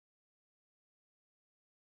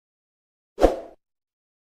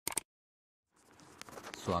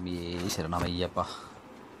സ്വാമിയേ ശരണമയ്യപ്പ.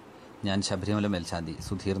 ഞാൻ ശബരിമല മേൽശാന്തി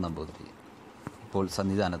സുധീർ നമ്പൂതിരി. ഇപ്പോൾ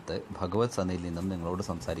സന്നിധാനത്ത് ഭഗവത് സന്നിധിയിൽ നിന്നും നിങ്ങളോട്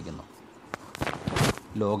സംസാരിക്കുന്നു.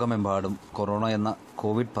 ലോകമെമ്പാടും കൊറോണ എന്ന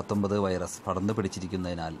COVID-19 വൈറസ് പടർന്നു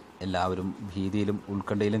പിടിച്ചിരിക്കുന്നതിനാൽ എല്ലാവരും ഭീതിയിലും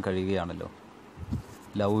ഉത്കണ്ഠയിലും കഴിയുകയാണല്ലോ.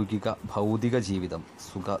 ലൗകിക ഭൗതിക ജീവിതം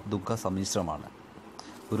സുഖ ദുഃഖ സമ്മിശ്രമാണ്.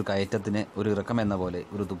 ഒരു കയറ്റത്തിന് ഒരു ഇറക്കമെന്ന പോലെ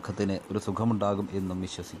ഒരു ദുഃഖത്തിന് ഒരു സുഖമുണ്ടാകും എന്നും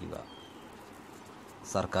വിശ്വസിക്കുക.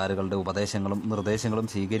 സർക്കാരുകളുടെ ഉപദേശങ്ങളും നിർദ്ദേശങ്ങളും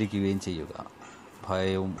സ്വീകരിക്കുകയും ചെയ്യുക.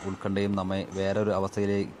 ഭയവും ഉത്കണ്ഠയും നമ്മെ വേറൊരു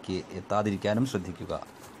അവസ്ഥയിലേക്ക് എത്താതിരിക്കാനും ശ്രദ്ധിക്കുക.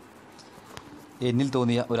 എന്നിൽ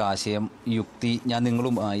തോന്നിയ ഒരാശയം, യുക്തി ഞാൻ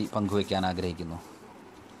നിങ്ങളുമായി പങ്കുവയ്ക്കാൻ ആഗ്രഹിക്കുന്നു.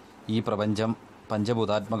 ഈ പ്രപഞ്ചം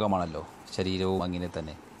പഞ്ചഭൂതാത്മകമാണല്ലോ. ശരീരവും അങ്ങനെ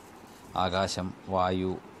തന്നെ. ആകാശം,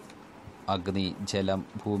 വായു, അഗ്നി, ജലം,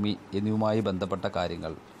 ഭൂമി എന്നിവയുമായി ബന്ധപ്പെട്ട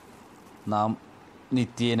കാര്യങ്ങൾ നാം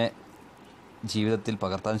നിത്യേന ജീവിതത്തിൽ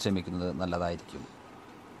പകർത്താൻ ശ്രമിക്കുന്നത് നല്ലതായിരിക്കും.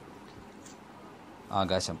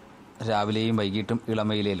 ആകാശം രാവിലെയും വൈകിട്ടും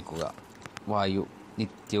ഇളമയിലേൽക്കുക. വായു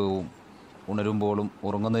നിത്യവും ഉണരുമ്പോഴും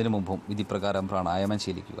ഉറങ്ങുന്നതിന് മുമ്പും വിധിപ്രകാരം പ്രാണായാമം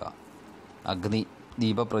ശീലിക്കുക. അഗ്നി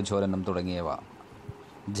ദീപപ്രജ്വലനം തുടങ്ങിയവ.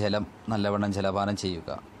 ജലം നല്ലവണ്ണം ജലപാനം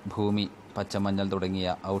ചെയ്യുക. ഭൂമി പച്ചമഞ്ഞൾ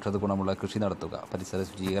തുടങ്ങിയ ഔഷധ ഗുണമുള്ള കൃഷി നടത്തുക. പരിസര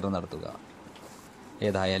ശുചീകരണം നടത്തുക.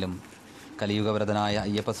 ഏതായാലും കലിയുഗവരതനായ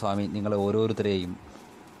അയ്യപ്പസ്വാമി നിങ്ങളെ ഓരോരുത്തരെയും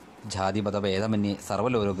ജാതിമത ഭേദമന്യേ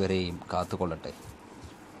സർവ്വലോകരെയും കാത്തുകൊള്ളട്ടെ.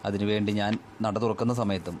 അതിനുവേണ്ടി ഞാൻ നട തുറക്കുന്ന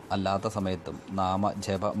സമയത്തും അല്ലാത്ത സമയത്തും നാമ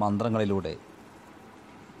ജപ മന്ത്രങ്ങളിലൂടെ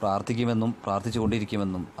പ്രാർത്ഥിക്കുമെന്നും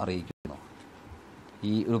പ്രാർത്ഥിച്ചുകൊണ്ടിരിക്കുമെന്നും അറിയിക്കുന്നു.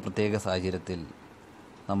 ഈ ഒരു പ്രത്യേക സാഹചര്യത്തിൽ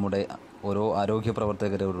നമ്മുടെ ഓരോ ആരോഗ്യ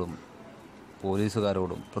പ്രവർത്തകരോടും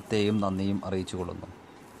പോലീസുകാരോടും പ്രത്യേകം നന്ദിയും അറിയിച്ചു കൊള്ളുന്നു.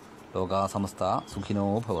 ലോകാ സമസ്ത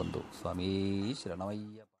സുഖിനോ ഭവന്തു. സ്വാമീ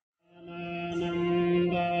ശരണമയ്യപ്പ.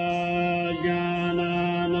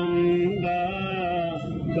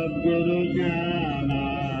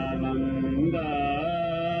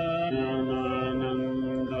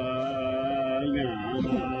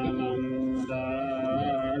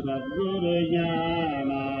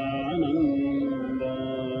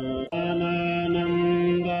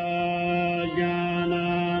 Guru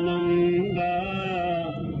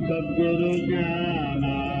Jnana